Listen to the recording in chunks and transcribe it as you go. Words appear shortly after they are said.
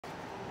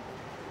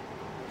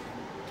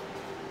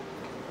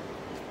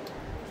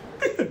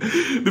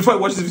Before I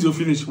watch this video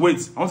finish,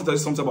 wait, I want to tell you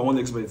something about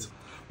 1xBet.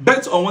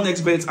 Bet on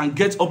 1xBet and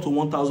get up to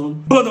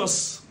 1,000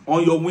 bonus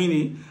on your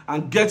winning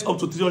and get up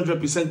to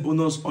 300%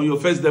 bonus on your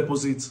first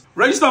deposit.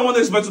 Register on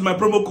 1xBet with my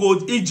promo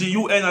code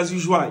EGUN as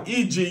usual.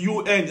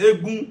 EGUN,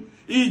 Egun,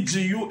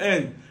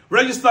 EGUN.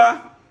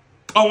 Register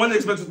on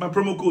 1xBet with my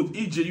promo code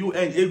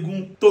EGUN,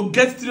 Egun to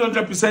get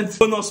 300%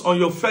 bonus on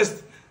your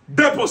first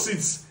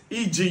deposits.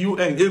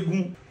 EGUN,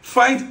 Egun.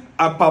 Find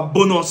a per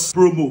bonus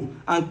promo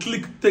and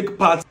click take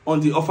part on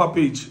the offer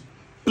page.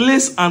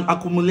 Place an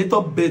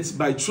accumulator bet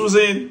by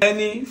choosing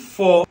any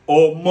 4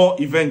 or more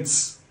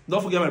events.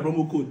 Don't forget my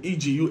promo code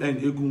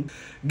EGUN, Egun.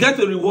 Get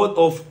a reward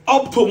of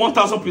up to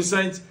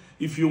 1,000%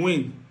 if you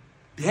win.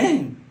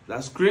 Damn,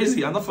 that's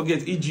crazy. And don't forget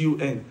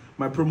EGUN,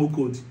 my promo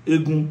code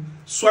Egun.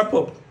 Swipe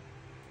up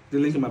the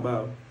link in my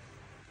bio.